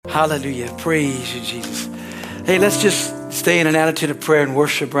Hallelujah. Praise you, Jesus. Hey, let's just stay in an attitude of prayer and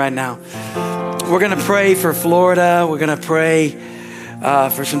worship right now. We're going to pray for Florida. We're going to pray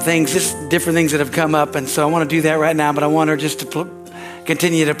for some things, just different things that have come up. And so I want to do that right now, but I want her just to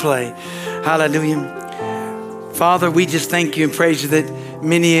continue to play. Hallelujah. Father, we just thank you and praise you that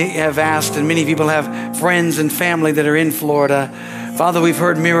many have asked and many people have friends and family that are in Florida. Father, we've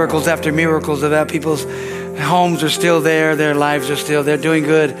heard miracles after miracles of that. People's homes are still there. Their lives are still there, doing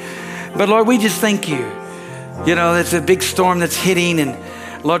good. But Lord, we just thank you. You know, it's a big storm that's hitting, and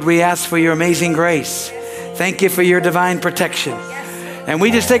Lord, we ask for your amazing grace. Thank you for your divine protection. And we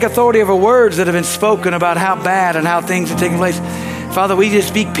just take authority over words that have been spoken about how bad and how things are taking place. Father, we just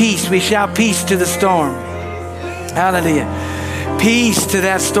speak peace. We shout peace to the storm. Hallelujah. Peace to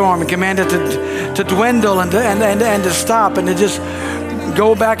that storm, and command it to dwindle and to stop and to just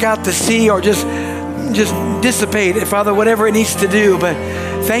go back out to sea, or just dissipate, Father, whatever it needs to do. But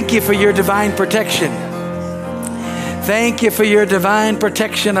thank you for your divine protection. Thank you for your divine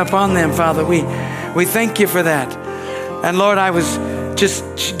protection upon them, Father. We thank you for that. And Lord, I was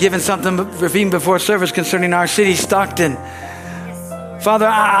just given something even before service concerning our city, Stockton. Father,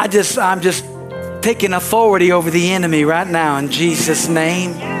 I'm just taking authority over the enemy right now in Jesus'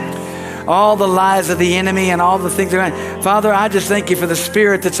 name. All the lies of the enemy and all the things Father, I just thank you for the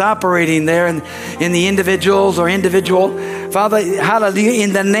spirit that's operating there in the individuals or individual. Father, hallelujah,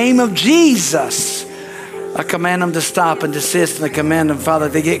 in the name of Jesus, I command them to stop and desist, and I command them, Father,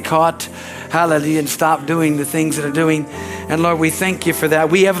 they get caught, hallelujah, and stop doing the things that are doing. And Lord, we thank you for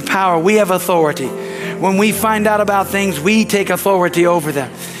that. We have power. We have authority. When we find out about things, we take authority over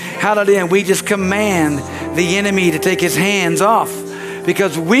them. Hallelujah. And we just command the enemy to take his hands off,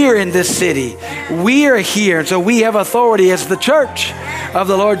 because we're in this city. We're here. So we have authority as the church of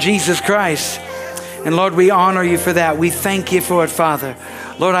the Lord Jesus Christ. And Lord, we honor you for that. We thank you for it, Father.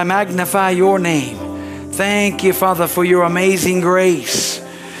 Lord, I magnify your name. Thank you, Father, for your amazing grace.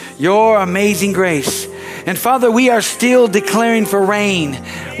 Your amazing grace. And Father, we are still declaring for rain.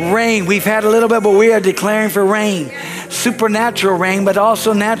 Rain. We've had a little bit, but we are declaring for rain. Supernatural rain, but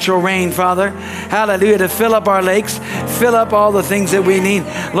also natural rain, Father. Hallelujah. To fill up our lakes, fill up all the things that we need.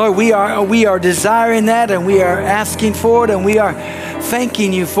 Lord, we are desiring that, and we are asking for it, and we are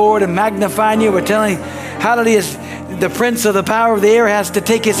thanking you for it and magnifying you. We're telling, hallelujah, the prince of the power of the air has to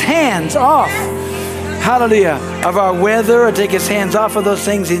take his hands off. Hallelujah, of our weather, or take his hands off of those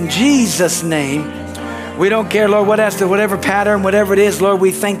things in Jesus' name. We don't care, Lord, whatever pattern, whatever it is, Lord,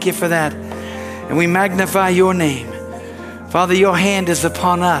 we thank you for that. And we magnify your name. Father, your hand is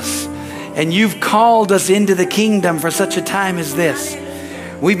upon us, and you've called us into the kingdom for such a time as this.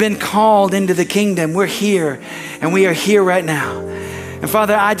 We've been called into the kingdom. We're here, and we are here right now. And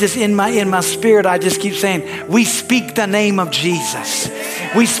Father, I just, in my spirit, I just keep saying, we speak the name of Jesus.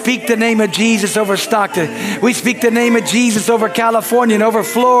 We speak the name of Jesus over Stockton. We speak the name of Jesus over California and over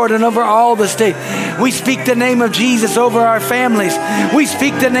Florida and over all the states. We speak the name of Jesus over our families. We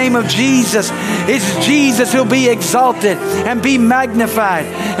speak the name of Jesus. It's Jesus who'll be exalted and be magnified.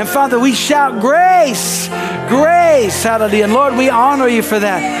 And Father, we shout grace, grace, hallelujah. And Lord, we honor you for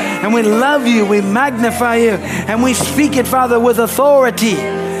that. And we love you, we magnify you, and we speak it, Father, with authority.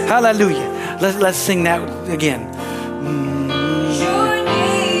 Hallelujah. Let's sing that again.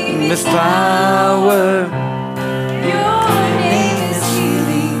 Miss power. Your name is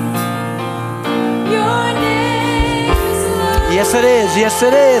healing. Your name is love. Yes, it is. Yes,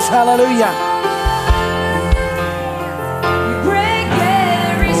 it is. Hallelujah. You break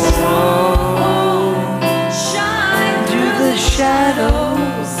every stronghold. Shine through the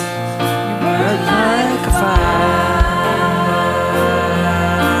shadows. You burn like a fire.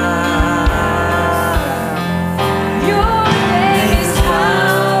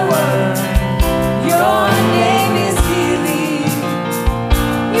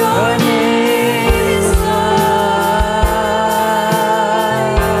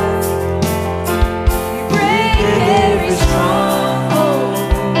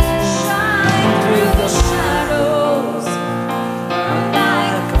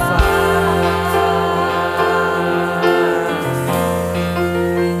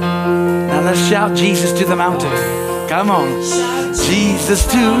 Shout Jesus to the mountain. Come on. Jesus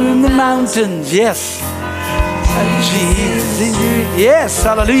to the mountains. Yes. Jesus. Yes.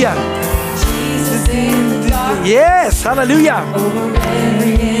 Hallelujah. Yes. Hallelujah.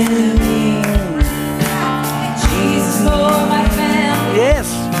 Jesus for my family. Yes.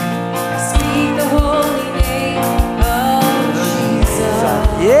 Speak the holy name of Jesus.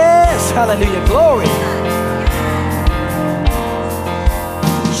 Yes. Hallelujah. Glory.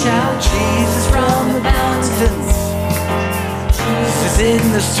 Shout Jesus from the mountains. Jesus Jesus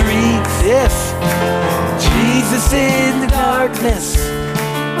in the streets, yes. Jesus in the darkness,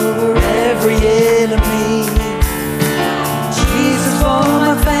 over every enemy. Jesus for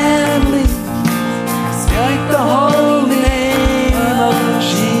my family, speak the holy name of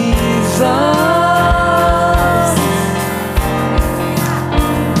Jesus.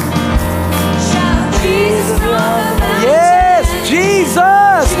 Yes,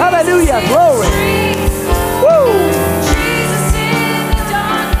 Jesus. Hallelujah. Glory. Woo. Jesus in the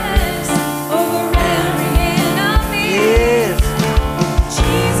darkness, over every enemy. Yes.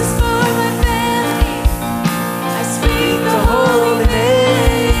 Jesus for my family, I speak the holy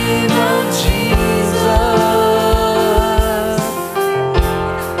name of Jesus.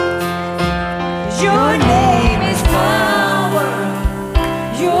 Your name is power.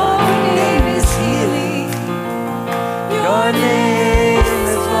 Your name is healing. Your name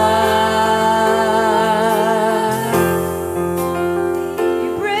is life.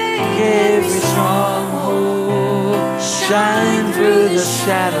 You break Every stronghold, shine through the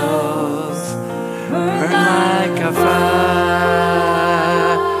shadows, burn like a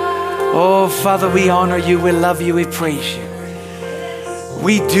fire. Oh, Father, we honor you, we love you, we praise you.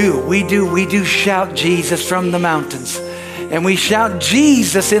 We do shout Jesus from the mountains. And we shout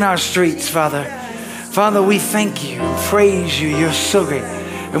Jesus in our streets, Father. Father, we thank you and praise you. You're so great.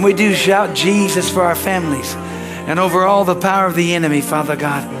 And we do shout Jesus for our families and over all the power of the enemy, Father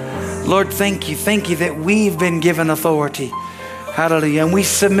God. Lord, thank you. Thank you that we've been given authority. Hallelujah. And we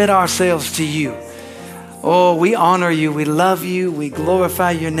submit ourselves to you. Oh, we honor you. We love you. We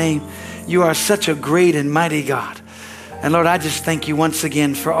glorify your name. You are such a great and mighty God. And Lord, I just thank you once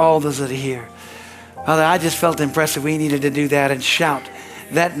again for all those that are here. Father, I just felt impressed that we needed to do that and shout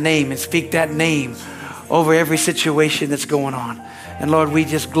that name and speak that name over every situation that's going on. And Lord, we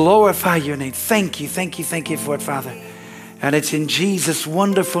just glorify your name. Thank you for it, Father. And it's in Jesus'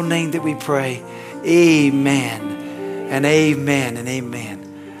 wonderful name that we pray. Amen and amen and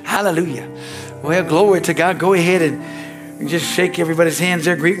amen. Hallelujah. Well, glory to God. Go ahead and just shake everybody's hands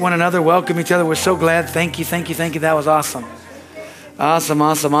there. Greet one another. Welcome each other. We're so glad. Thank you. That was awesome. Awesome.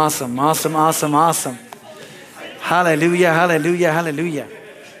 Hallelujah.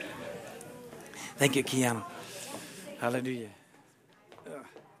 Thank you, Keanu. Hallelujah.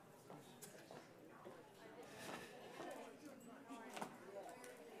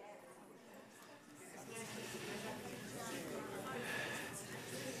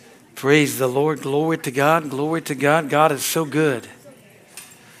 Praise the Lord. Glory to God. God is so good.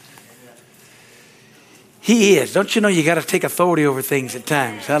 He is. Don't you know you got to take authority over things at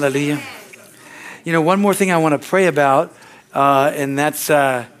times? Hallelujah. You know, one more thing I want to pray about, and that's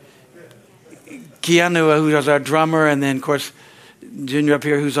Keanu, who's our drummer, and then, of course, Junior up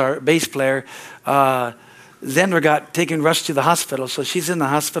here, who's our bass player. Zendra got rushed to the hospital, so she's in the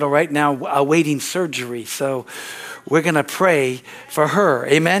hospital right now awaiting surgery. So we're going to pray for her.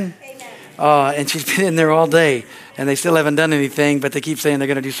 Amen? And she's been in there all day, and they still haven't done anything, but they keep saying they're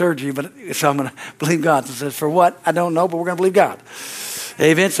going to do surgery. So I'm going to believe God. So it says, for what? I don't know, but we're going to believe God.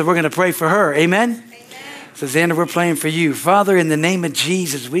 Amen? So we're going to pray for her. Amen? So Zendra, we're praying for you. Father, in the name of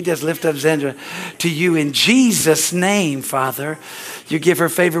Jesus, we just lift up Zendra to you in Jesus' name, Father. You give her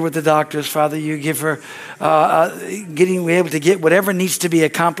favor with the doctors, Father. You give her getting able to get whatever needs to be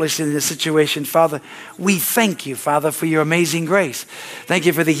accomplished in this situation, Father. We thank you, Father, for your amazing grace. Thank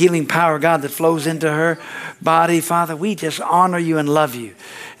you for the healing power, God, that flows into her body, Father. We just honor you and love you.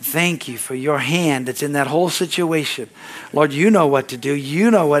 Thank you for your hand that's in that whole situation. Lord, you know what to do.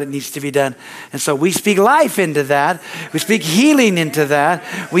 You know what it needs to be done. And so we speak life into that. We speak healing into that.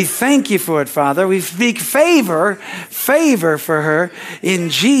 We thank you for it, Father. We speak favor for her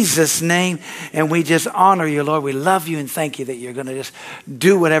in Jesus' name. And we just honor you, Lord. We love you and thank you that you're going to just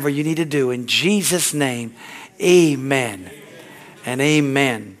do whatever you need to do. In Jesus' name, amen and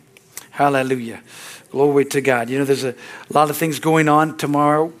amen. Hallelujah. Glory to God. You know, there's a lot of things going on.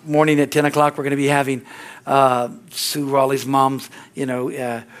 Tomorrow morning at 10 o'clock, we're going to be having Sue Raleigh's mom's,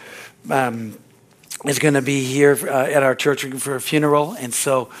 is going to be here at our church for a funeral. And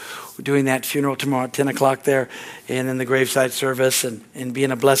so we're doing that funeral tomorrow at 10 o'clock there. And then the graveside service and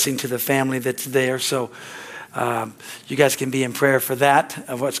being a blessing to the family that's there. So you guys can be in prayer for that,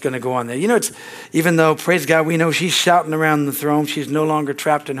 of what's going to go on there. You know, it's even though, praise God, we know she's shouting around the throne. She's no longer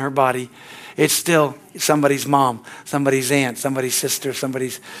trapped in her body. It's still somebody's mom, somebody's aunt, somebody's sister,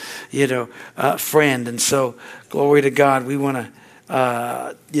 somebody's, friend. And so, glory to God. We want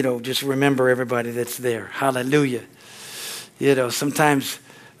to, just remember everybody that's there. Hallelujah. Sometimes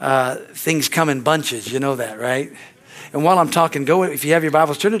things come in bunches. You know that, right? And while I'm talking, go, if you have your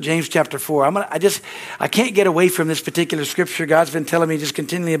Bibles, turn to James chapter 4. I can't get away from this particular scripture. God's been telling me just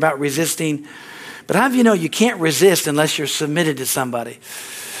continually about resisting. But how do you know you can't resist unless you're submitted to somebody?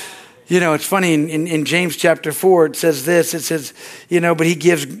 You know, it's funny, in James chapter 4, it says this. It says, but he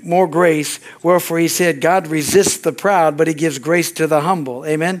gives more grace. Wherefore he said, God resists the proud, but he gives grace to the humble.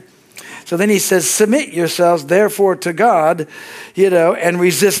 Amen? So then he says, submit yourselves therefore to God, and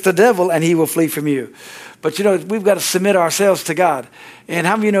resist the devil, and he will flee from you. But, we've got to submit ourselves to God. And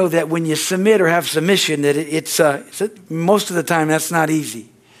how do you know that when you submit or have submission, that it's most of the time that's not easy?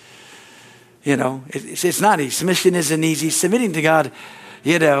 It's not easy. Submission isn't easy. Submitting to God,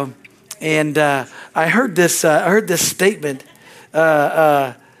 And I heard this statement.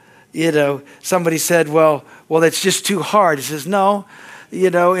 Somebody said, "Well, that's just too hard." He says, "No,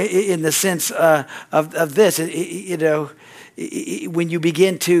 in the sense of this, when you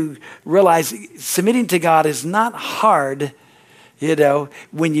begin to realize submitting to God is not hard."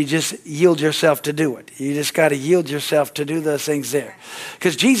 When you just yield yourself to do it. You just got to yield yourself to do those things there.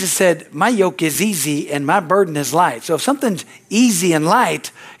 Because Jesus said, my yoke is easy and my burden is light. So if something's easy and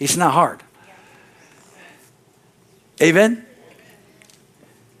light, it's not hard. Amen?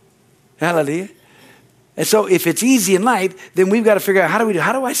 Hallelujah. And so if it's easy and light, then we've got to figure out how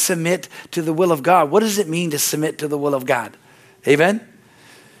do I submit to the will of God? What does it mean to submit to the will of God? Amen?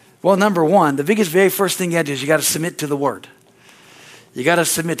 Well, number one, the very first thing you got to do is you got to submit to the Word. You got to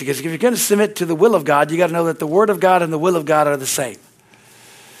submit, because if you're going to submit to the will of God, you got to know that the Word of God and the will of God are the same.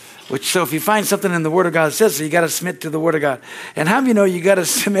 So if you find something in the Word of God that says so, you got to submit to the Word of God. And how do you know you got to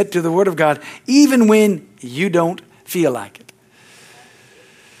submit to the Word of God even when you don't feel like it?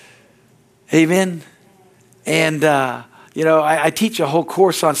 Amen. And I teach a whole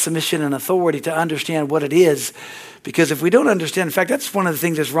course on submission and authority to understand what it is. Because if we don't understand, in fact, that's one of the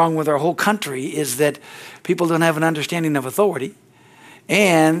things that's wrong with our whole country, is that people don't have an understanding of authority.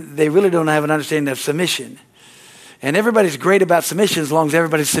 And they really don't have an understanding of submission. And everybody's great about submission as long as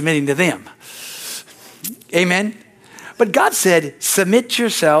everybody's submitting to them. Amen? But God said, submit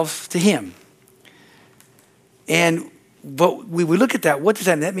yourselves to Him. But we look at that. What does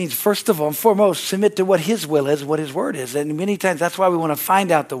that mean? That means, first of all and foremost, submit to what His will is, what His Word is. And many times that's why we want to find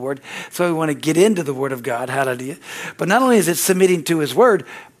out the Word. So we want to get into the Word of God. Hallelujah. But not only is it submitting to His Word,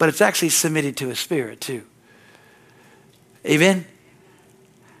 but it's actually submitting to His Spirit too. Amen?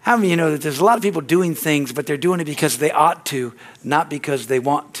 How many of you know that there's a lot of people doing things, but they're doing it because they ought to, not because they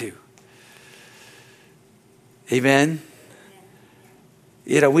want to? Amen?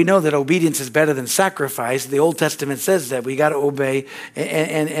 We know that obedience is better than sacrifice. The Old Testament says that. We got to obey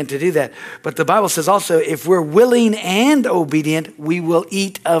and to do that. But the Bible says also, if we're willing and obedient, we will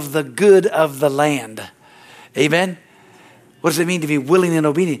eat of the good of the land. Amen? What does it mean to be willing and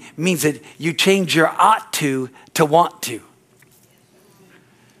obedient? It means that you change your ought to want to.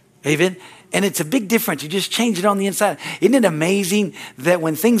 Amen? And it's a big difference. You just change it on the inside. Isn't it amazing that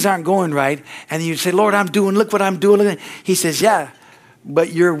when things aren't going right and you say, Lord, look what I'm doing. He says, yeah,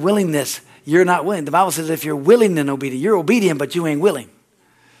 but your willingness, you're not willing. The Bible says if you're willing and obedient, you're obedient, but you ain't willing.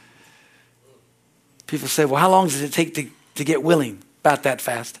 People say, well, how long does it take to get willing? About that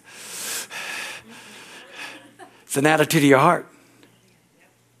fast. It's an attitude of your heart.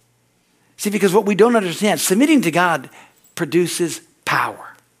 See, because what we don't understand, submitting to God produces power.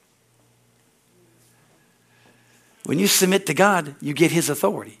 When you submit to God, you get His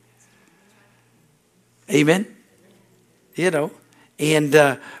authority. Amen?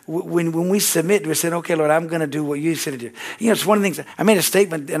 And when we submit, we say, okay, Lord, I'm going to do what you said to do. It's one of the things, I made a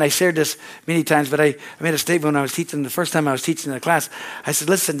statement, and I shared this many times, but I made a statement when I was teaching, the first time I was teaching in the class. I said,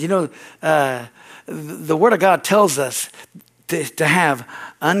 listen, the Word of God tells us to have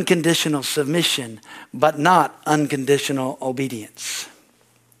unconditional submission, but not unconditional obedience.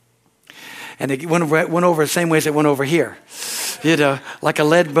 And it went over the same way as it went over here, like a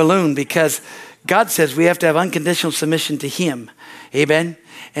lead balloon, because God says we have to have unconditional submission to Him. Amen?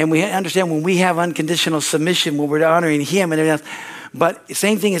 And we understand when we have unconditional submission, when we're honoring Him and everything else. But the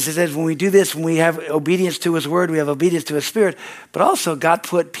same thing as it says, when we do this, when we have obedience to His Word, we have obedience to His Spirit. But also God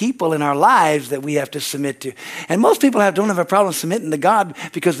put people in our lives that we have to submit to. And most people don't have a problem submitting to God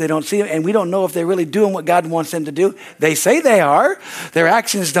because they don't see Him. And we don't know if they're really doing what God wants them to do. They say they are. Their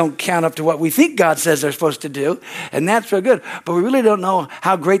actions don't count up to what we think God says they're supposed to do. And that's real good. But we really don't know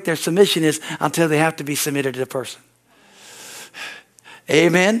how great their submission is until they have to be submitted to the person.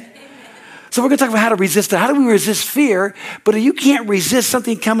 Amen? So we're going to talk about how to resist it. How do we resist fear? But you can't resist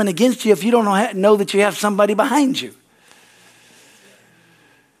something coming against you if you don't know that you have somebody behind you.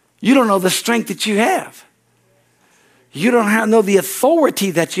 You don't know the strength that you have. You don't know the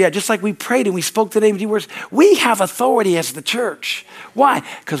authority that you have. Just like we prayed and we spoke the name of Jesus. We have authority as the church. Why?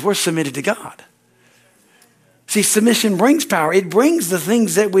 Because we're submitted to God. See, submission brings power. It brings the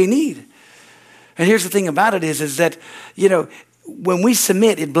things that we need. And here's the thing about it is that, when we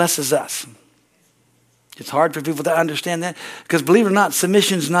submit, it blesses us. It's hard for people to understand that because, believe it or not,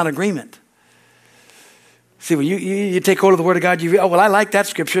 submission is not agreement. See, when you take hold of the Word of God, I like that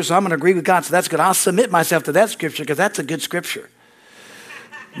scripture, so I'm going to agree with God, so that's good. I'll submit myself to that scripture because that's a good scripture.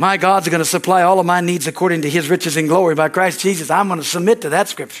 My God's going to supply all of my needs according to His riches and glory by Christ Jesus. I'm going to submit to that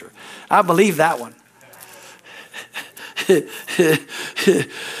scripture. I believe that one.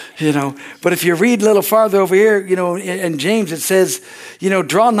 But if you read a little farther over here, in James it says,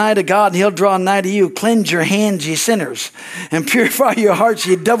 draw nigh to God and He'll draw nigh to you. Cleanse your hands, ye sinners, and purify your hearts,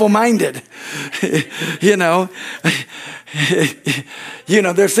 ye double-minded.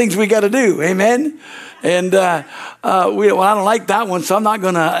 There's things we got to do. Amen. And I don't like that one, so I'm not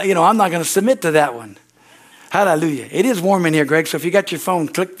gonna submit to that one. Hallelujah. It is warm in here, Greg. So if you got your phone,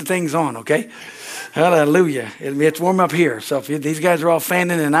 click the things on, okay? Hallelujah. It's warm up here. So if these guys are all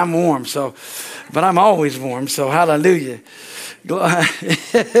fanning and I'm warm, but I'm always warm. So hallelujah. And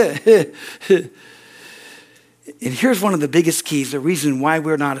here's one of the biggest keys. The reason why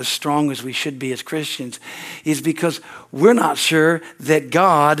we're not as strong as we should be as Christians is because we're not sure that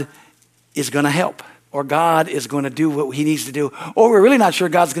God is going to help or God is going to do what He needs to do, or we're really not sure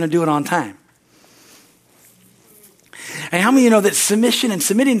God's going to do it on time. And how many of you know that submission and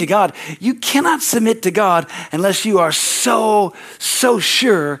submitting to God, you cannot submit to God unless you are so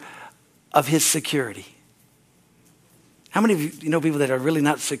sure of His security? How many of you know people that are really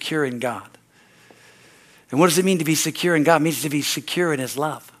not secure in God? And what does it mean to be secure in God? It means to be secure in His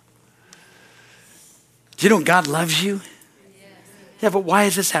love. Do you know God loves you? Yeah, but why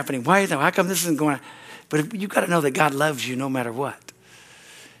is this happening? How come this isn't going on? But you've got to know that God loves you no matter what.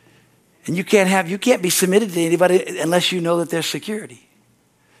 And you can't be submitted to anybody unless you know that there's security.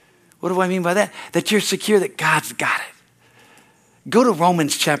 What do I mean by that? That you're secure that God's got it. Go to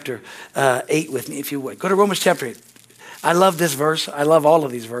Romans chapter 8 with me, if you would. Go to Romans chapter 8. I love this verse. I love all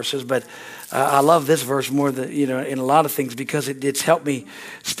of these verses, but I love this verse more than, in a lot of things because it's helped me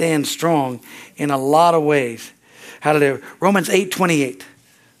stand strong in a lot of ways. Hallelujah. Romans 8:28.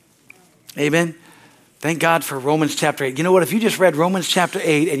 Amen. Thank God for Romans chapter 8. You know what? If you just read Romans chapter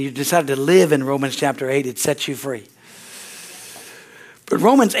 8 and you decided to live in Romans chapter 8, it sets you free. But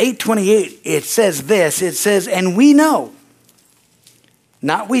Romans 8:28, it says this. It says, and we know,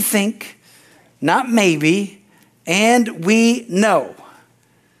 not we think, not maybe, and we know.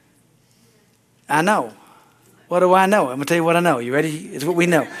 I know. What do I know? I'm going to tell you what I know. You ready? It's what we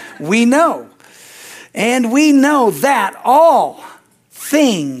know. We know. And we know that all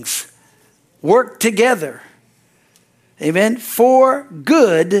things work together, amen, for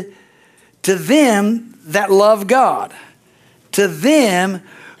good to them that love God, to them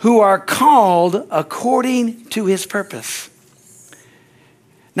who are called according to His purpose.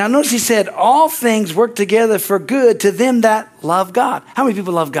 Now notice He said, all things work together for good to them that love God. How many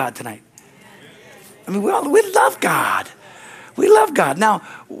people love God tonight? I mean, we love God. We love God. Now,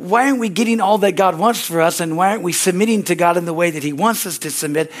 why aren't we getting all that God wants for us, and why aren't we submitting to God in the way that He wants us to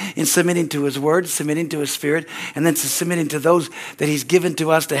submit, in submitting to His Word, submitting to His Spirit, and then submitting to those that He's given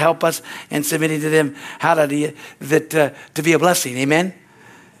to us to help us, and submitting to them to be a blessing, amen?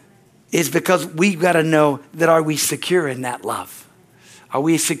 It's because we've got to know that are we secure in that love? Are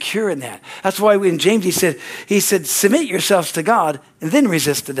we secure in that? That's why in James he said, submit yourselves to God and then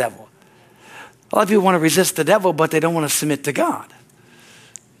resist the devil. A lot of people want to resist the devil, but they don't want to submit to God.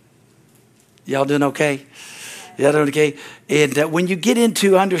 Y'all doing okay? Y'all doing okay? And when you get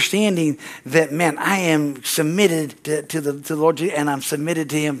into understanding that, man, I am submitted to the Lord, and I'm submitted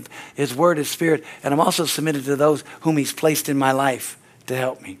to Him, His Word, His Spirit, and I'm also submitted to those whom He's placed in my life to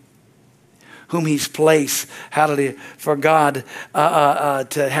help me. Whom He's placed, hallelujah, for God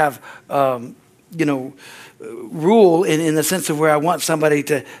to have, rule in the sense of where I want somebody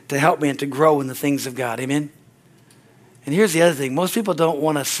to help me and to grow in the things of God. Amen? And here's the other thing. Most people don't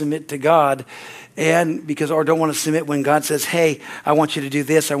want to submit to God or don't want to submit when God says, hey, I want you to do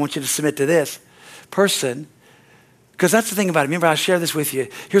this. I want you to submit to this person. Because that's the thing about it. Remember, I share this with you.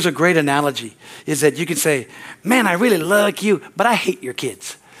 Here's a great analogy, is that you can say, man, I really like you, but I hate your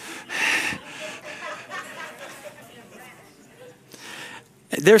kids.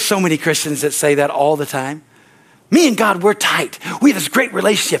 There's so many Christians that say that all the time. Me and God, we're tight. We have this great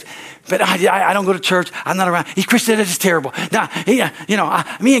relationship. But I don't go to church. I'm not around. He's Christian. It's terrible. Now,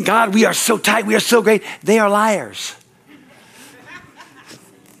 me and God, we are so tight. We are so great. They are liars.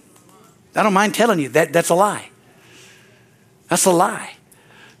 I don't mind telling you that's a lie. That's a lie.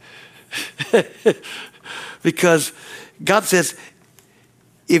 Because God says,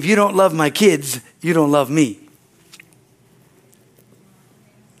 if you don't love my kids, you don't love me.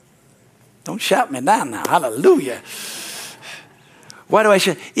 Don't shout me down now. Hallelujah. Why do I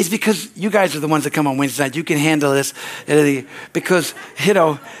shout? It's because you guys are the ones that come on Wednesday night. You can handle this. Because,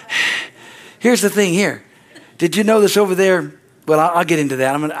 here's the thing here. Did you know this over there? Well, I'll get into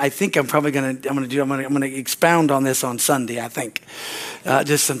that. I'm going to expound on this on Sunday, I think.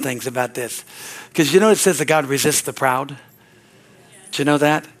 Just some things about this. Because it says that God resists the proud. Do you know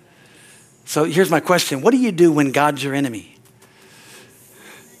that? So here's my question. What do you do when God's your enemy?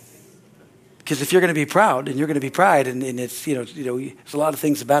 Because if you're going to be proud, and you're going to be pride, and it's, there's a lot of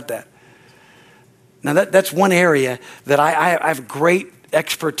things about that. Now that's one area that I have great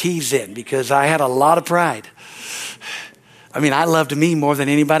expertise in, because I had a lot of pride. I mean, I loved me more than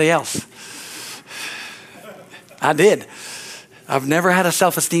anybody else. I did. I've never had a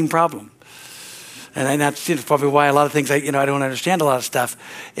self-esteem problem. And that's probably why a lot of things, I don't understand a lot of stuff.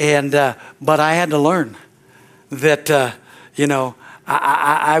 But I had to learn that,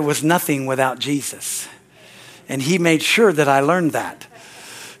 I was nothing without Jesus. And he made sure that I learned that.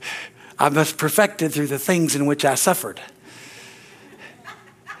 I was perfected through the things in which I suffered.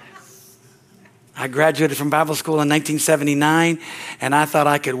 I graduated from Bible school in 1979, and I thought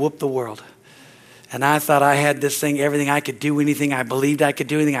I could whoop the world. And I thought I had this thing, everything I could do, anything I believed I could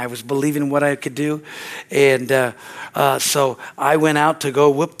do, anything I was believing what I could do. And so I went out to go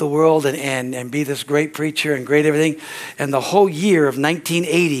whoop the world and be this great preacher and great everything. And the whole year of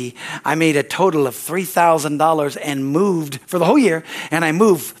 1980, I made a total of $3,000 and moved for the whole year. And I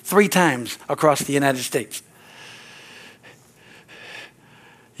moved 3 times across the United States.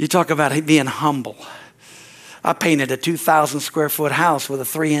 You talk about being humble. I painted a 2,000 square foot house with a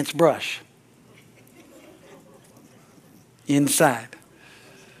 3-inch brush. Inside.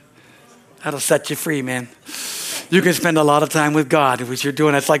 That'll set you free, man. You can spend a lot of time with God, which you're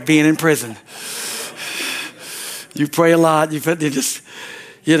doing. That's like being in prison. You pray a lot. You just,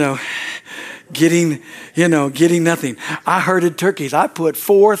 getting nothing. I herded turkeys. I put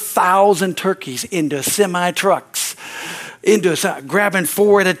 4,000 turkeys into semi-trucks, grabbing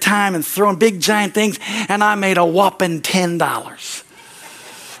 4 at a time and throwing big giant things. And I made a whopping $10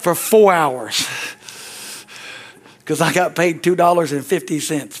 for 4 hours. Because I got paid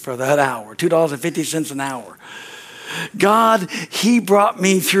 $2.50 for that hour, $2.50 an hour. God, he brought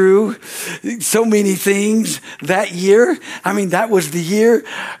me through so many things that year. I mean, that was the year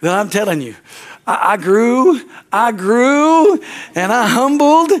that I'm telling you. I grew, and I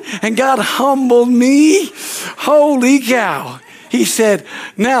humbled, and God humbled me. Holy cow. He said,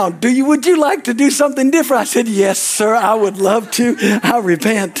 now, would you like to do something different? I said, yes, sir, I would love to. I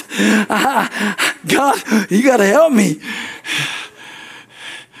repent. God, you got to help me.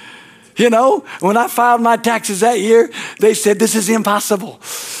 When I filed my taxes that year, they said, this is impossible.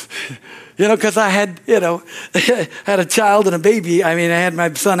 Because I had, had a child and a baby. I mean, I had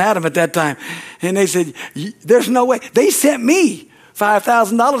my son Adam at that time. And they said, there's no way. They sent me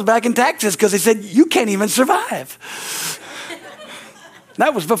 $5,000 back in taxes because they said, you can't even survive.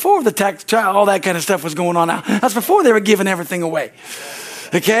 That was before the tax trial, all that kind of stuff was going on now. That's before they were giving everything away.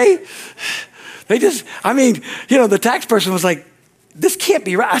 Okay? The tax person was like, this can't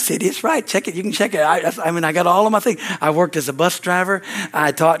be right. I said, it's right. Check it. You can check it. I got all of my things. I worked as a bus driver.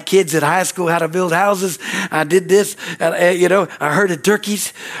 I taught kids at high school how to build houses. I did this. I herded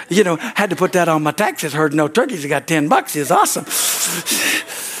turkeys. Had to put that on my taxes. Herded no turkeys. I got $10. It's awesome.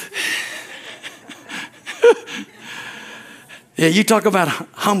 Yeah, you talk about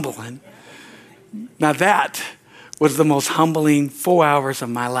humbling. Now that was the most humbling 4 hours of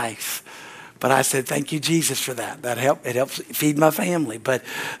my life. But I said, thank you, Jesus, for that. That helped. It helps feed my family. But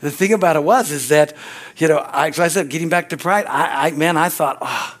the thing about it is that, so I said, getting back to pride, I thought,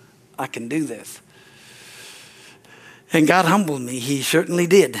 I can do this. And God humbled me. He certainly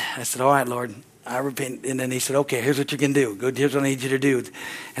did. I said, all right, Lord, I repent. And then he said, okay, here's what you can do. Good, here's what I need you to do.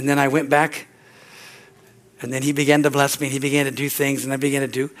 And then I went back. And then he began to bless me, and he began to do things, and I began to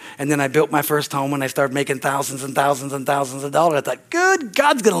do. And then I built my first home, and I started making thousands and thousands and thousands of dollars. I thought, good,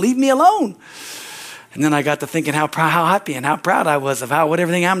 God's going to leave me alone. And then I got to thinking how happy and how proud I was of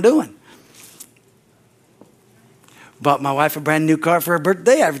everything I'm doing. Bought my wife a brand new car for her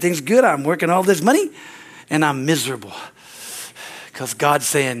birthday. Everything's good. I'm working all this money, and I'm miserable. Because God's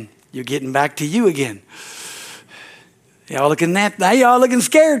saying, you're getting back to you again. Y'all looking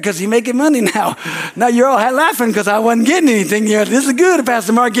scared because you're making money now. Now you're all laughing because I wasn't getting anything yet. This is good,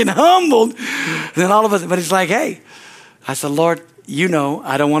 Pastor Mark, getting humbled. Then all of us, but it's like, hey, I said, Lord,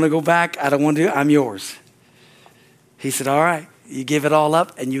 I don't want to go back. I don't want to I'm yours. He said, all right, you give it all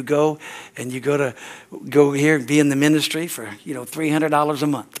up and you go here and be in the ministry for, $300 a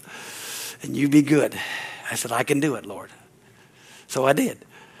month and you be good. I said, I can do it, Lord. So I did.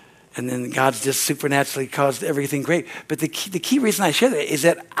 And then God's just supernaturally caused everything great. But the key reason I share that is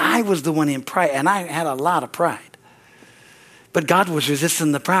that I was the one in pride, and I had a lot of pride. But God was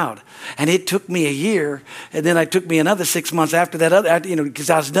resisting the proud. And it took me a year, and then it took me another 6 months after that, because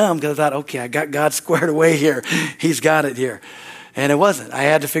I was dumb, because I thought, okay, I got God squared away here. He's got it here. And it wasn't. I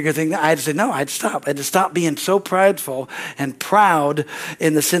had to figure things out. I had to say, no, I had to stop being so prideful and proud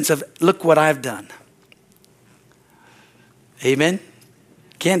in the sense of, look what I've done. Amen?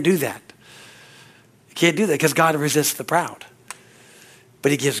 Can't do that. You can't do that because God resists the proud.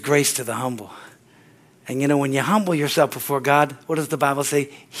 But he gives grace to the humble. And when you humble yourself before God, what does the Bible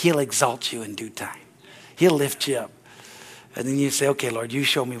say? He'll exalt you in due time. He'll lift you up. And then you say, okay, Lord, you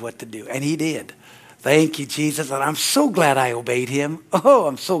show me what to do. And he did. Thank you, Jesus. And I'm so glad I obeyed him. Oh,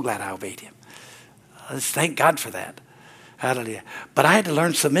 I'm so glad I obeyed him. Let's thank God for that. Hallelujah. But I had to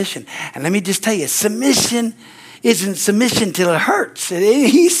learn submission. And let me just tell you, submission isn't submission till it hurts. It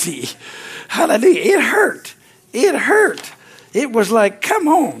ain't easy. Hallelujah. It hurt. It hurt. It was like, come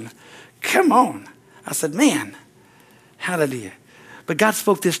on. Come on. I said, man, hallelujah. But God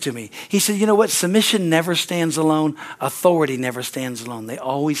spoke this to me. He said, you know what? Submission never stands alone. Authority never stands alone. They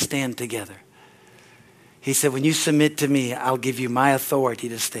always stand together. He said, when you submit to me, I'll give you my authority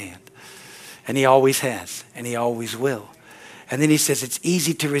to stand. And he always has, and he always will. And then he says, it's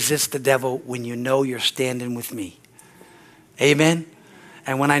easy to resist the devil when you know you're standing with me. Amen?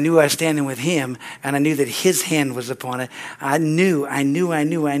 And when I knew I was standing with him, and I knew that his hand was upon it, I knew,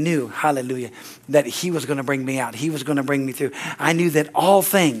 hallelujah, that he was going to bring me out. He was going to bring me through. I knew that all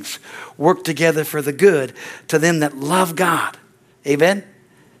things work together for the good to them that love God. Amen?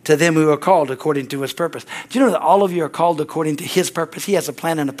 To them who are called according to his purpose. Do you know that all of you are called according to his purpose? He has a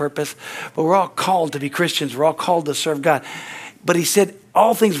plan and a purpose. But we're all called to be Christians. We're all called to serve God. But he said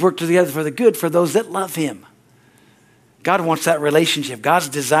all things work together for the good for those that love him. God wants that relationship. God's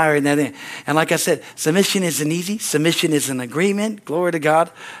desiring that. And like I said, submission isn't easy. Submission is an agreement. Glory to God.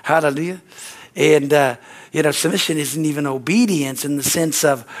 Hallelujah. And, submission isn't even obedience in the sense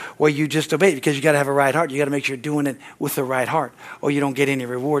of where you just obey, because you got to have a right heart. You got to make sure you're doing it with the right heart, or you don't get any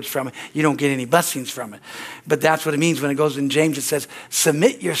rewards from it. You don't get any blessings from it. But that's what it means when it goes in James. It says,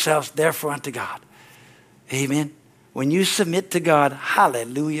 submit yourselves therefore unto God. Amen. When you submit to God,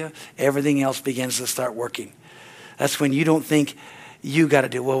 hallelujah, everything else begins to start working. That's when you don't think you got to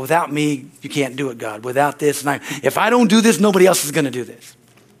do it. Well, without me, you can't do it, God. Without this, if I don't do this, nobody else is going to do this.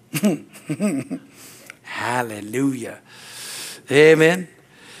 Hallelujah. Amen.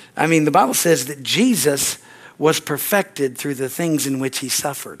 I mean, the Bible says that Jesus was perfected through the things in which he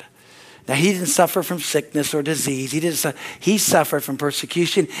suffered. Now, he didn't suffer from sickness or disease. He suffered from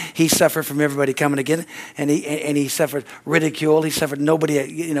persecution. He suffered from everybody coming against him. And he suffered ridicule. He suffered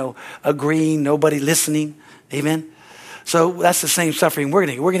nobody, agreeing, nobody listening. Amen. So that's the same suffering we're going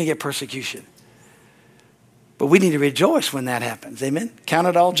to get. We're going to get persecution. But we need to rejoice when that happens. Amen. Count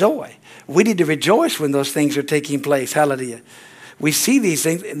it all joy. We need to rejoice when those things are taking place. Hallelujah. We see these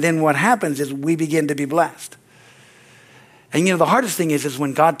things, and then what happens is we begin to be blessed. And the hardest thing is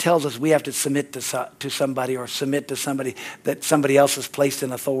when God tells us we have to submit to somebody, or submit to somebody that somebody else has placed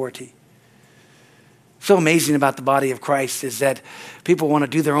in authority. So amazing about the body of Christ is that people want to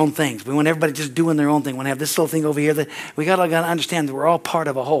do their own things. We want everybody just doing their own thing. We want to have this little thing over here. That we got to understand that we're all part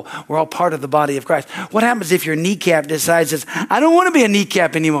of a whole. We're all part of the body of Christ. What happens if your kneecap decides, I don't want to be a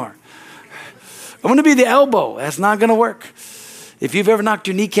kneecap anymore. I want to be the elbow. That's not going to work. If you've ever knocked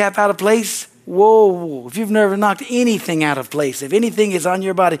your kneecap out of place, whoa. If you've never knocked anything out of place, if anything is on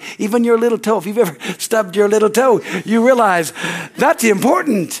your body, even your little toe, if you've ever stubbed your little toe, you realize that's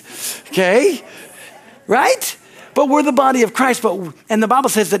important. Okay? Right? But we're the body of Christ. And the Bible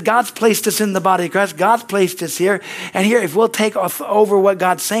says that God's placed us in the body of Christ. God's placed us here. And here, if we'll take over what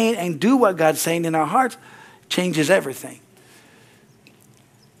God's saying and do what God's saying in our hearts, changes everything.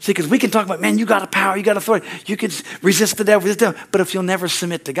 See, because we can talk about, man, you got a power, you got authority. You can resist the devil. But if you'll never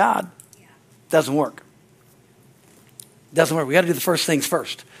submit to God, it doesn't work. It doesn't work. We got to do the first things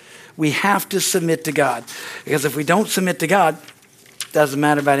first. We have to submit to God. Because if we don't submit to God, doesn't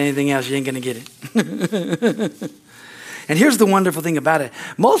matter about anything else. You ain't going to get it. And here's the wonderful thing about it.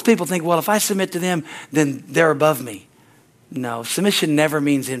 Most people think, well, if I submit to them, then they're above me. No, submission never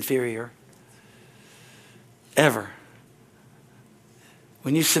means inferior. Ever.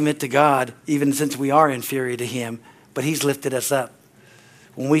 When you submit to God, even since we are inferior to him, but he's lifted us up.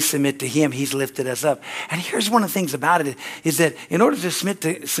 When we submit to him, he's lifted us up. And here's one of the things about it is that in order to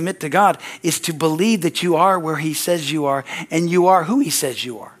submit to God is to believe that you are where he says you are and you are who he says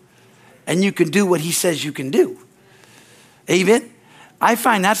you are. And you can do what he says you can do. Amen? I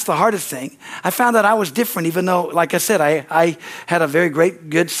find that's the hardest thing. I found that I was different, even though, like I said, I had a very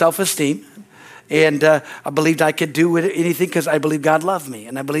good self-esteem. And I believed I could do anything because I believed God loved me.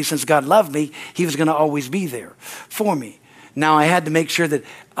 And I believed since God loved me, he was going to always be there for me. Now I had to make sure that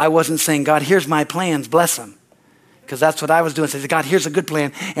I wasn't saying, God, here's my plans, bless them. Because that's what I was doing. I said, God, here's a good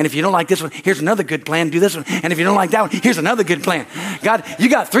plan. And if you don't like this one, here's another good plan. Do this one. And if you don't like that one, here's another good plan. God, you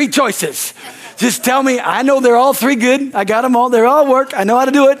got 3 choices. Just tell me, I know they're all 3 good. I got them all. They all work. I know how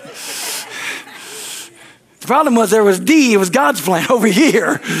to do it. The problem was there was D, it was God's plan over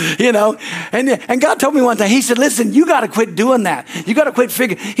here, you know. And God told me one time, he said, listen, you got to quit doing that. You got to quit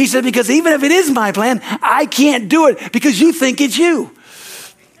figuring. He said, because even if it is my plan, I can't do it because you think it's you.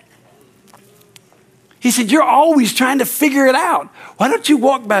 He said, you're always trying to figure it out. Why don't you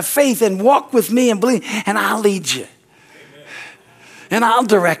walk by faith and walk with me and believe, and I'll lead you. Amen. And I'll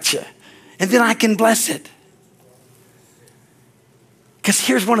direct you. And then I can bless it. Because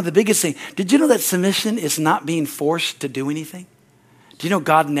here's one of the biggest things. Did you know that submission is not being forced to do anything? Do you know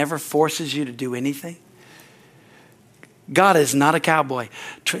God never forces you to do anything? God is not a cowboy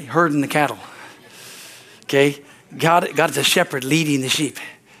herding the cattle. Okay? God is a shepherd leading the sheep.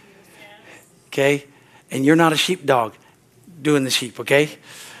 Okay? And you're not a sheepdog doing the sheep, okay?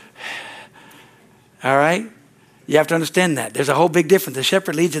 All right? You have to understand that. There's a whole big difference. The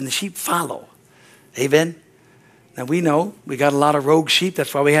shepherd leads and the sheep follow. Amen? Now we know we got a lot of rogue sheep.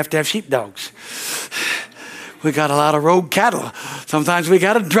 That's why we have to have sheepdogs. We got a lot of rogue cattle. Sometimes we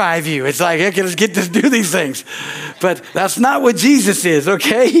got to drive you. It's like, hey, let's get to do these things. But that's not what Jesus is,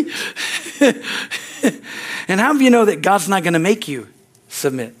 okay? And how do you know that God's not going to make you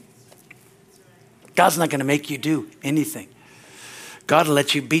submit? God's not going to make you do anything. God will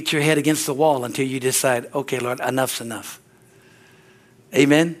let you beat your head against the wall until you decide, okay, Lord, enough's enough.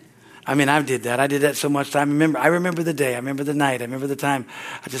 Amen? I mean, I did that. I did that so much time. I remember the day. I remember the night. I remember the time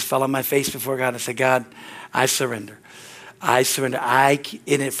I just fell on my face before God and said, God, I surrender. I surrender.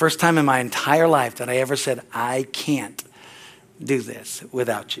 In the first time in my entire life that I ever said, I can't do this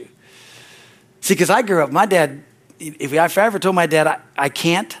without you. See, because I grew up, my dad, if I ever told my dad I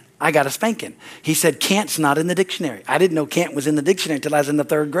can't, I got a spanking. He said, can't's not in the dictionary. I didn't know can't was in the dictionary until I was in the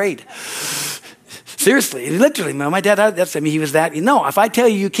 3rd grade. Seriously, literally, my dad, he was that. No, if I tell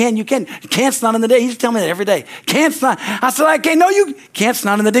you can, you can. Can't's not in the day. He used to tell me that every day. Can't's not. I said, I can't. No, can't's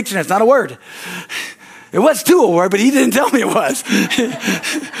not in the dictionary. It's not a word. It was too a word, but he didn't tell me it was.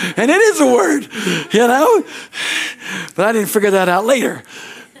 And it is a word, you know. But I didn't figure that out later.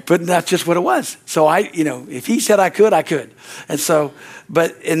 But that's just what it was. So if he said I could, I could. And so,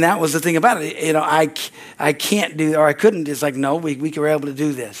 and that was the thing about it. You know, I can't do, or I couldn't. It's like, no, we were able to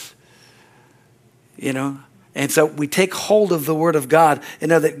do this. You know, and so we take hold of the word of God and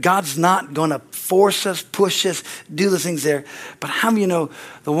know that God's not going to force us, push us, do the things there. But how do you know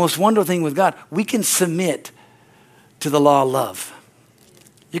the most wonderful thing with God? We can submit to the law of love.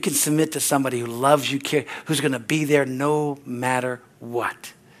 You can submit to somebody who loves you, who's going to be there no matter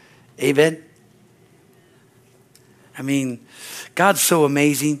what. Amen? I mean, God's so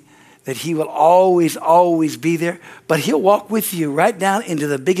amazing that he will always, always be there. But he'll walk with you right down into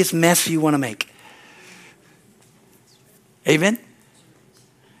the biggest mess you want to make. Amen?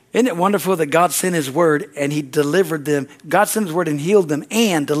 Isn't it wonderful that God sent his word and he delivered them? God sent his word and healed them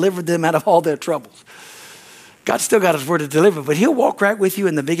and delivered them out of all their troubles. God still got his word to deliver, but he'll walk right with you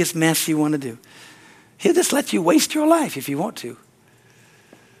in the biggest mess you want to do. He'll just let you waste your life if you want to.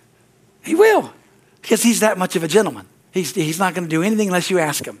 He will, because he's that much of a gentleman. He's not going to do anything unless you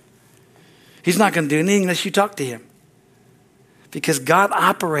ask him. He's not going to do anything unless you talk to him. Because God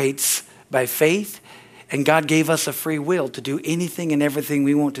operates by faith. And God gave us a free will to do anything and everything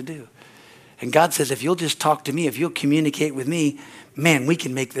we want to do. And God says, if you'll just talk to me, if you'll communicate with me, man, we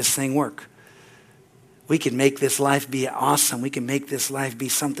can make this thing work. We can make this life be awesome. We can make this life be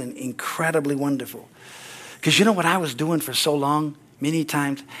something incredibly wonderful. Because you know what I was doing for so long, many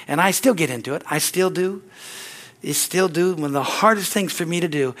times, and I still get into it. I still do. I still do. One of the hardest things for me to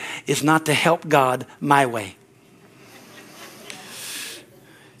do is not to help God my way.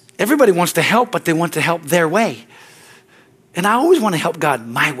 Everybody wants to help, but they want to help their way. And I always want to help God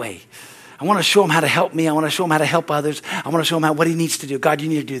my way. I want to show him how to help me. I want to show him how to help others. I want to show him what he needs to do. God, you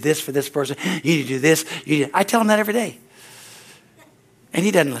need to do this for this person. You need to do this. I tell him that every day. And he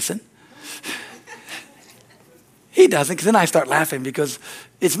doesn't listen. He doesn't, because then I start laughing because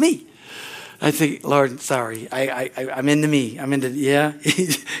it's me. I think, Lord, sorry. I'm into me. I'm into, yeah.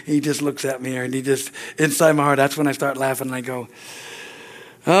 He just looks at me and he just, inside my heart, that's when I start laughing and I go,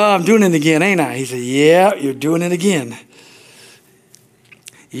 oh, I'm doing it again, ain't I? He said, yeah, you're doing it again.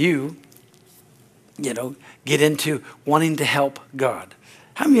 You get into wanting to help God.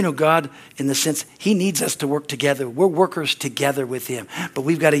 How many of you know God in the sense he needs us to work together? We're workers together with him, but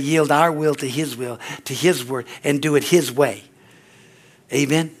we've got to yield our will, to his word, and do it his way.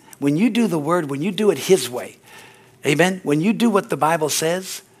 Amen? When you do the word, when you do it his way, amen? When you do what the Bible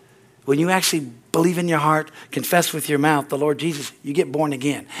says, when you actually believe in your heart, confess with your mouth the Lord Jesus, you get born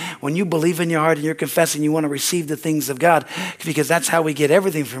again. When you believe in your heart and you're confessing you want to receive the things of God, because that's how we get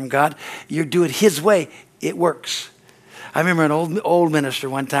everything from God, you do it his way, it works. I remember an old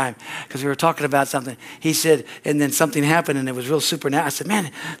minister one time, because we were talking about something. He said, and then something happened and it was real supernatural. I said,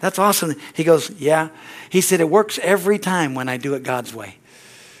 man, that's awesome. He goes, yeah. He said, it works every time when I do it God's way.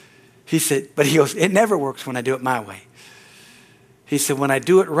 He said, but he goes, it never works when I do it my way. He said, when I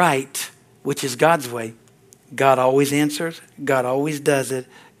do it right, which is God's way, God always answers. God always does it.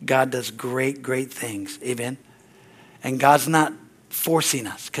 God does great, great things. Amen. And God's not forcing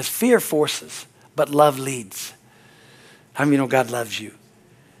us, because fear forces, but love leads. How many know God loves you?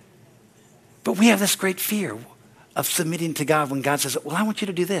 But we have this great fear of submitting to God when God says, well, I want you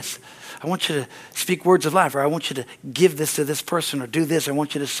to do this. I want you to speak words of life, or I want you to give this to this person, or do this. I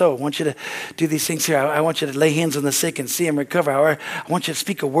want you to sow. I want you to do these things here. I want you to lay hands on the sick and see them recover. Or I want you to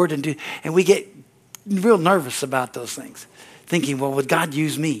speak a word and do. And we get real nervous about those things, thinking, well, would God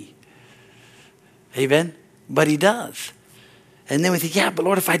use me? Amen? But he does. And then we think, yeah, but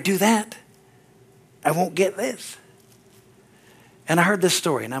Lord, if I do that, I won't get this. And I heard this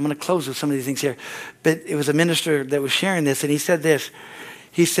story, and I'm going to close with some of these things here. But it was a minister that was sharing this, and he said this.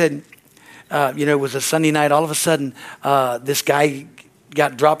 He said, it was a Sunday night. All of a sudden, this guy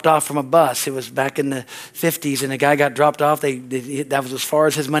got dropped off from a bus. It was back in the 50s, and the guy got dropped off. That was as far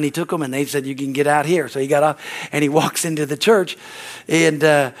as his money took him, and they said, you can get out here. So he got off, and he walks into the church,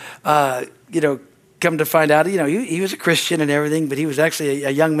 and, come to find out, he was a Christian and everything, but he was actually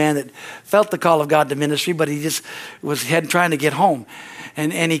a young man that felt the call of God to ministry, but he just was trying to get home.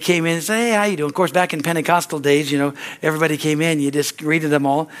 And he came in and said, hey, how you doing? Of course, back in Pentecostal days, everybody came in, you just greeted them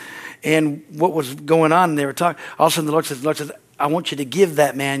all. And what was going on, they were talking, all of a sudden the Lord says, I want you to give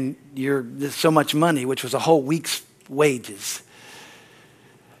that man so much money, which was a whole week's wages.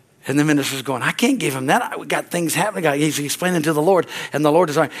 And the minister's going, I can't give him that. We got things happening. He's explaining to the Lord, and the Lord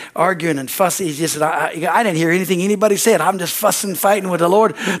is arguing and fussing. He just said, I didn't hear anything anybody said. I'm just fussing, fighting with the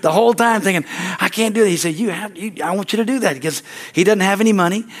Lord the whole time, thinking, I can't do it. He said, I want you to do that, because he doesn't have any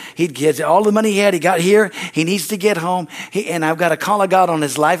money. He gets all the money he had. He got here. He needs to get home. And I've got a call of God on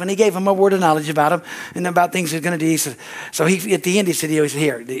his life. And he gave him a word of knowledge about him and about things he's going to do. He said, so he at the end, he said,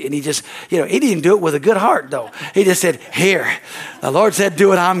 here. And he just, he didn't do it with a good heart, though. He just said, here. The Lord said,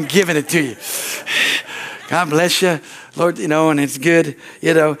 do it. I'm giving it to you. God bless you, Lord, and it's good,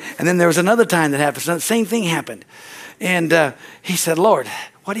 And then there was another time that happened. So the same thing happened. And he said, Lord,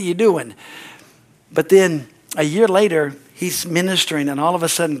 what are you doing? But then a year later, he's ministering, and all of a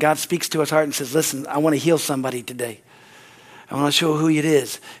sudden God speaks to his heart and says, listen, I want to heal somebody today. I want to show who it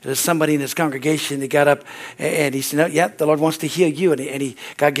is. There's somebody in his congregation that got up and he said, no, yeah, the Lord wants to heal you. And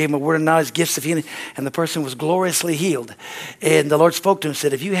God gave him a word of knowledge, gifts of healing, and the person was gloriously healed. And the Lord spoke to him and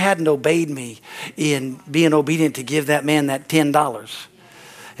said, if you hadn't obeyed me in being obedient to give that man that $10,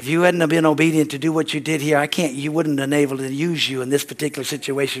 if you hadn't been obedient to do what you did here, you wouldn't have been able to use you in this particular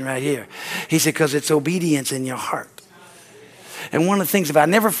situation right here. He said, because it's obedience in your heart. And one of the things I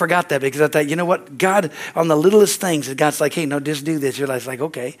never forgot that, because I thought, you know what? God, on the littlest things, God's like, hey, no, just do this. You're like,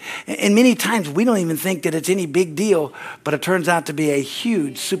 okay. And many times we don't even think that it's any big deal, but it turns out to be a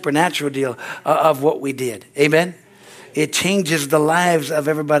huge supernatural deal of what we did. Amen? It changes the lives of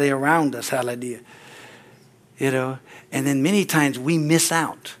everybody around us. Hallelujah. And then many times we miss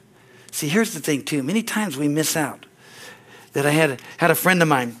out. See, here's the thing too. Many times we miss out. That I had a friend of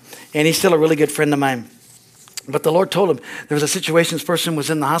mine, and he's still a really good friend of mine. But the Lord told him there was a situation, this person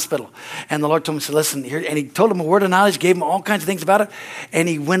was in the hospital. And the Lord told him, said, listen, here, and he told him a word of knowledge, gave him all kinds of things about it. And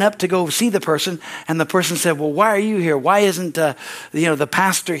he went up to go see the person. And the person said, well, why are you here? Why isn't, the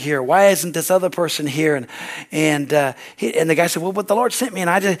pastor here? Why isn't this other person here? And the guy said, well, but the Lord sent me. And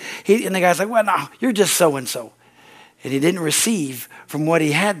and the guy's like, well, no, you're just so-and-so. And he didn't receive from what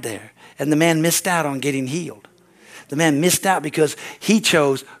he had there. And the man missed out on getting healed. The man missed out because he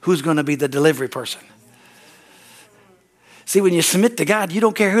chose who's going to be the delivery person. See, when you submit to God, you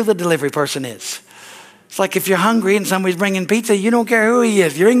don't care who the delivery person is. It's like if you're hungry and somebody's bringing pizza, you don't care who he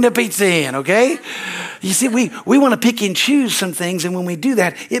is. You bring the pizza in, okay? You see, we want to pick and choose some things, and when we do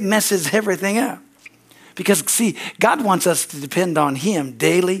that, it messes everything up. Because, see, God wants us to depend on him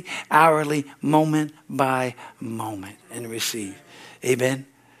daily, hourly, moment by moment, and receive. Amen?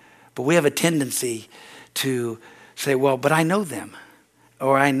 But we have a tendency to say, well, but I know them,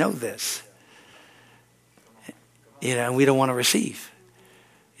 or I know this. And we don't want to receive.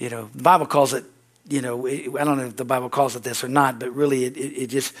 The Bible calls it, I don't know if the Bible calls it this or not, but really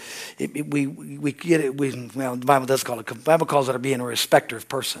we get it. The Bible does call it. The Bible calls it being a respecter of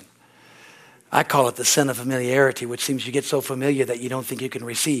person. I call it the sin of familiarity, which seems you get so familiar that you don't think you can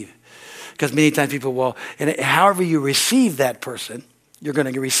receive. Because many times people and however you receive that person, you're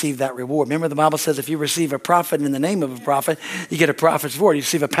going to receive that reward. Remember, the Bible says if you receive a prophet in the name of a prophet, you get a prophet's reward. You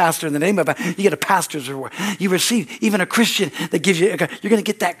receive a pastor in the name of you get a pastor's reward. You receive even a Christian that gives you, you're going to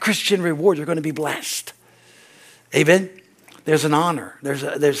get that Christian reward. You're going to be blessed. Amen? There's an honor.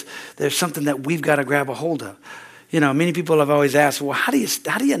 There's something that we've got to grab a hold of. Many people have always asked, well, how do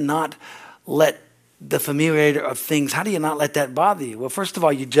you not let the familiarity of things, how do you not let that bother you? Well, first of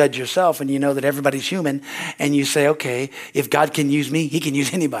all, you judge yourself and you know that everybody's human, and you say, okay, if God can use me, he can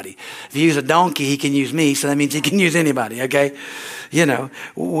use anybody. If he use a donkey, he can use me, so that means he can use anybody, okay?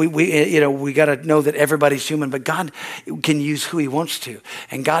 We got to know that everybody's human, but God can use who he wants to,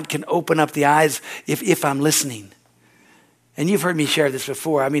 and God can open up the eyes if I'm listening. And you've heard me share this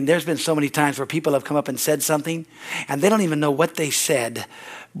before. I mean, there's been so many times where people have come up and said something, and they don't even know what they said,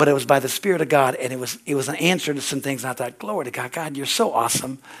 but it was by the Spirit of God, and it was an answer to some things. And I thought, glory to God. God, you're so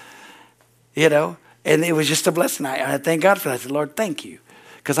awesome. And it was just a blessing. I thank God for that. I said, Lord, thank you.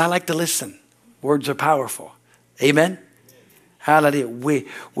 Because I like to listen. Words are powerful. Amen? Hallelujah.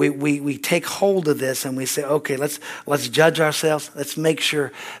 We take hold of this and we say, okay, let's judge ourselves. Let's make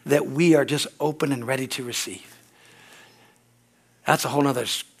sure that we are just open and ready to receive. That's a whole other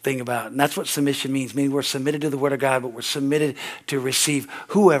thing about it. And that's what submission means. Meaning we're submitted to the Word of God, but we're submitted to receive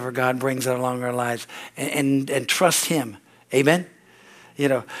whoever God brings along our lives and trust him. Amen?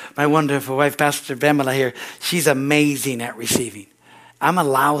 My wonderful wife, Pastor Pamela here, she's amazing at receiving. I'm a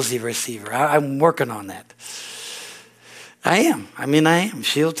lousy receiver. I'm working on that. I am.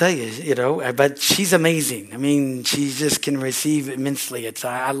 She'll tell you, but she's amazing. I mean, she just can receive immensely.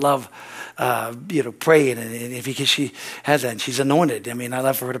 I love praying, and because she has that, and she's anointed. I mean, I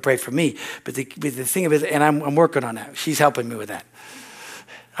love for her to pray for me. But the thing of it, and I'm working on that. She's helping me with that.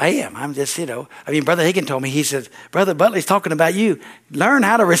 I am. I'm just, Brother Hagin told me, he said, Brother Butley's talking about you. Learn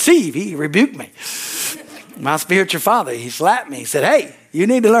how to receive. He rebuked me. My spiritual father, he slapped me. He said, hey, you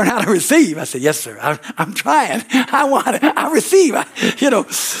need to learn how to receive. I said, yes, sir. I'm trying. I want it. I receive.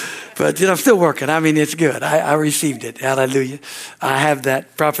 But I'm still working. I mean, it's good. I received it. Hallelujah. I have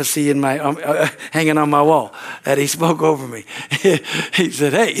that prophecy in my hanging on my wall that he spoke over me. He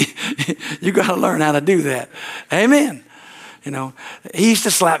said, hey, you got to learn how to do that. Amen. He used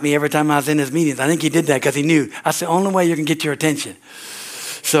to slap me every time I was in his meetings. I think he did that because he knew that's the only way you can get your attention.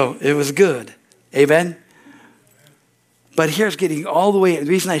 So it was good. Amen. But here's getting all the way. The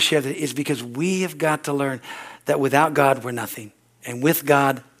reason I share that is because we have got to learn that without God, we're nothing. And with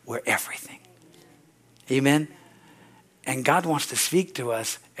God, we're everything. Amen? And God wants to speak to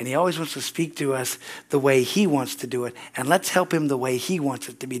us, and he always wants to speak to us the way he wants to do it. And let's help him the way he wants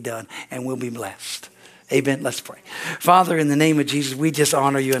it to be done, and we'll be blessed. Amen. Let's pray. Father, in the name of Jesus, we just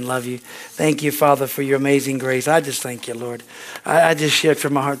honor you and love you. Thank you, Father, for your amazing grace. I just thank you, Lord. I just shared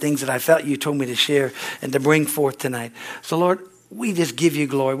from my heart things that I felt you told me to share and to bring forth tonight. So, Lord, we just give you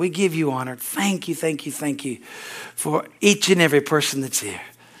glory. We give you honor. Thank you for each and every person that's here.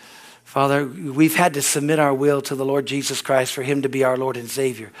 Father, we've had to submit our will to the Lord Jesus Christ for him to be our Lord and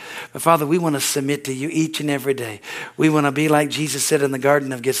Savior. But Father, we want to submit to you each and every day. We want to be like Jesus said in the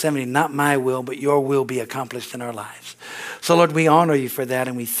Garden of Gethsemane, not my will, but your will be accomplished in our lives. So Lord, we honor you for that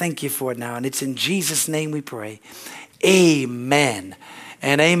and we thank you for it now. And it's in Jesus' name we pray. Amen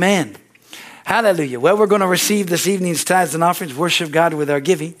and amen. Hallelujah. Well, we're going to receive this evening's tithes and offerings, worship God with our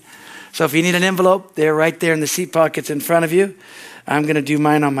giving. So if you need an envelope, they're right there in the seat pockets in front of you. I'm going to do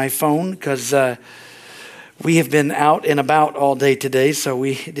mine on my phone because we have been out and about all day today, so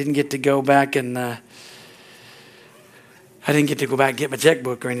we didn't get to go back and I didn't get to go back and get my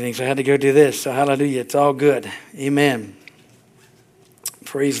checkbook or anything, so I had to go do this. So hallelujah, it's all good. Amen.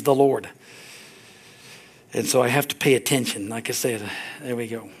 Praise the Lord. And so I have to pay attention. Like I said, there we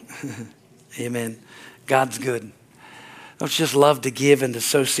go. Amen. God's good. Don't you just love to give and to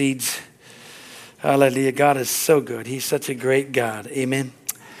sow seeds? Hallelujah. God is so good. He's such a great God. Amen.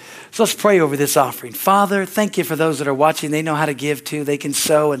 So let's pray over this offering. Father, thank you for those that are watching. They know how to give too. They can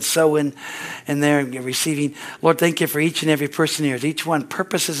sow in there and receiving. Lord, thank you for each and every person here. As each one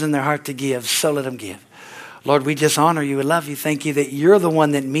purposes in their heart to give, so let them give. Lord, we just honor you. We love you. Thank you that you're the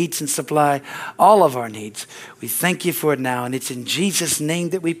one that meets and supply all of our needs. We thank you for it now. And it's in Jesus'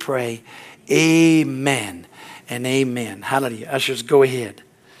 name that we pray. Amen and amen. Hallelujah. Ushers, go ahead.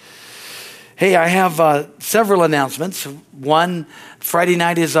 Hey, I have several announcements. One, Friday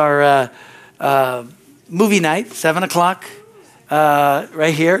night is our movie night, 7 o'clock,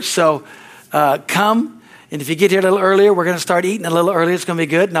 right here. So come, and if you get here a little earlier, we're going to start eating a little earlier. It's going to be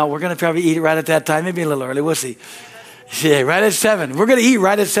good. No, we're going to probably eat right at that time, maybe a little early. We'll see. Yeah, right at 7. We're going to eat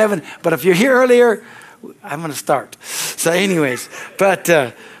right at 7. But if you're here earlier, I'm going to start. So anyways, but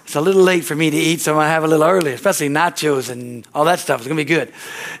it's a little late for me to eat, so I'm going to have a little early, especially nachos and all that stuff. It's going to be good.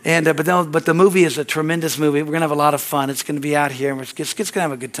 And but the movie is a tremendous movie. We're going to have a lot of fun. It's going to be out here, and we're just going to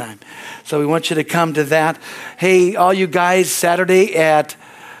have a good time. So we want you to come to that. Hey, all you guys, Saturday at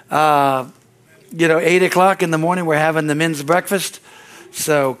 8 o'clock in the morning, we're having the men's breakfast.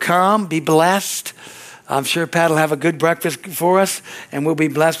 So come, be blessed. I'm sure Pat will have a good breakfast for us, and we'll be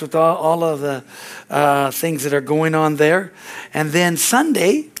blessed with all of the things that are going on there. And then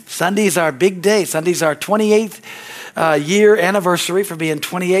Sunday is our big day. Sunday's our 28th year anniversary for being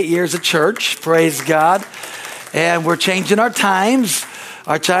 28 years of church. Praise God. And we're changing our times.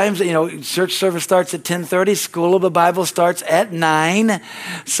 Our times, church service starts at 10:30. School of the Bible starts at 9.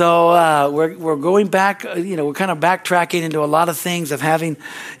 So we're going back. We're kind of backtracking into a lot of things of having,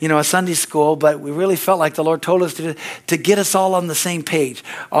 a Sunday school. But we really felt like the Lord told us to get us all on the same page.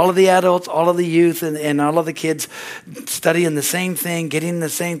 All of the adults, all of the youth, and all of the kids studying the same thing, getting the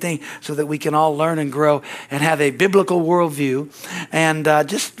same thing, so that we can all learn and grow and have a biblical worldview, and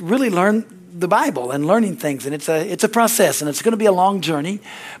just really learn the Bible and learning things. And it's a process, and it's going to be a long journey,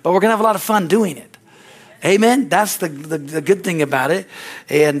 but we're going to have a lot of fun doing it. Amen. That's the good thing about it.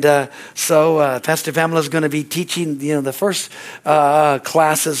 And so Pastor Pamela is going to be teaching the first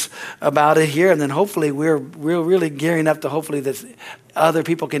classes about it here, and then hopefully we're really gearing up to hopefully that other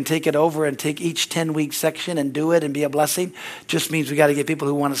people can take it over and take each 10-week section and do it and be a blessing. Just means we got to get people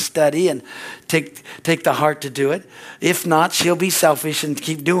who want to study and take the heart to do it. If not, she'll be selfish and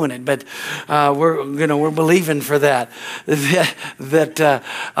keep doing it. But we're believing for that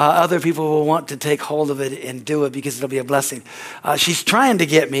other people will want to take hold of it and do it, because it'll be a blessing. She's trying to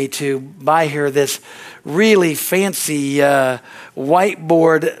get me to buy her this really fancy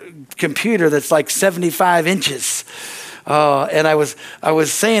whiteboard computer that's like 75 inches. And I was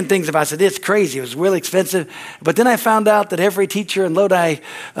saying things about it. I said, it's crazy. It was really expensive. But then I found out that every teacher in Lodi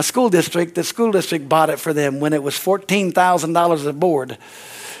the school district bought it for them when it was $14,000 a board.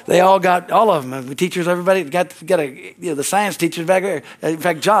 They all of them, the teachers, everybody got the science teachers back there. In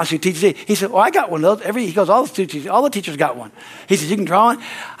fact, Josh, who teaches, he said, I got one of those. He goes, all the teachers got one. He said, you can draw it?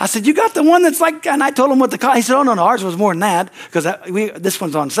 I said, you got the one that's like, and I told him what the cost. He said, oh, no, ours was more than that, because this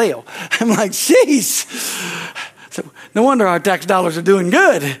one's on sale. I'm like, jeez. So no wonder our tax dollars are doing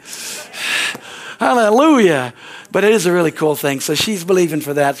good. Hallelujah. But it is a really cool thing. So she's believing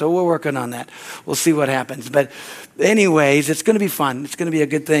for that. So we're working on that. We'll see what happens. But anyways, it's going to be fun. It's going to be a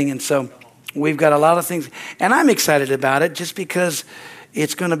good thing. And so we've got a lot of things. And I'm excited about it just because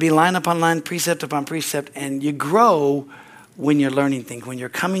it's going to be line upon line, precept upon precept. And you grow when you're learning things. When you're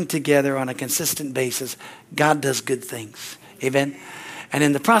coming together on a consistent basis, God does good things. Amen. And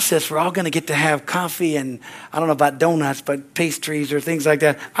in the process, we're all going to get to have coffee and, I don't know about donuts, but pastries or things like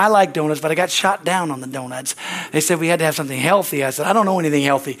that. I like donuts, but I got shot down on the donuts. They said we had to have something healthy. I said, I don't know anything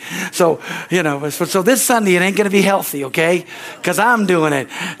healthy. So, so this Sunday, it ain't going to be healthy, okay? Because I'm doing it.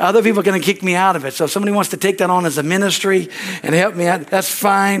 Other people are going to kick me out of it. So if somebody wants to take that on as a ministry and help me out, that's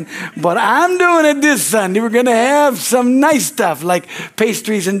fine. But I'm doing it this Sunday. We're going to have some nice stuff like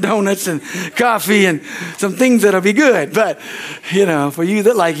pastries and donuts and coffee and some things that'll be good. But, for you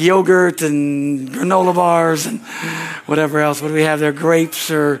that like yogurt and granola bars and whatever else, what do we have there? Grapes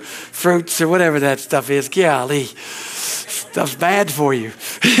or fruits or whatever that stuff is. Golly, stuff's bad for you.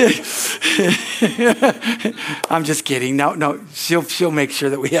 I'm just kidding. No, she'll make sure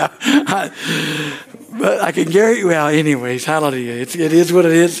that we have. But I can guarantee. Well, anyways, hallelujah. It is what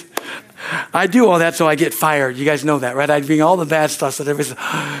it is. I do all that so I get fired. You guys know that, right? I bring all the bad stuff so everybody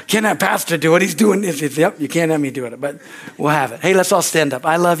says, can that pastor do it? He's doing this. Yep, you can't have me doing it, but we'll have it. Hey, let's all stand up.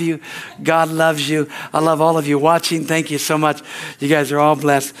 I love you. God loves you. I love all of you watching. Thank you so much. You guys are all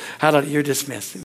blessed. Hallelujah. You're dismissed.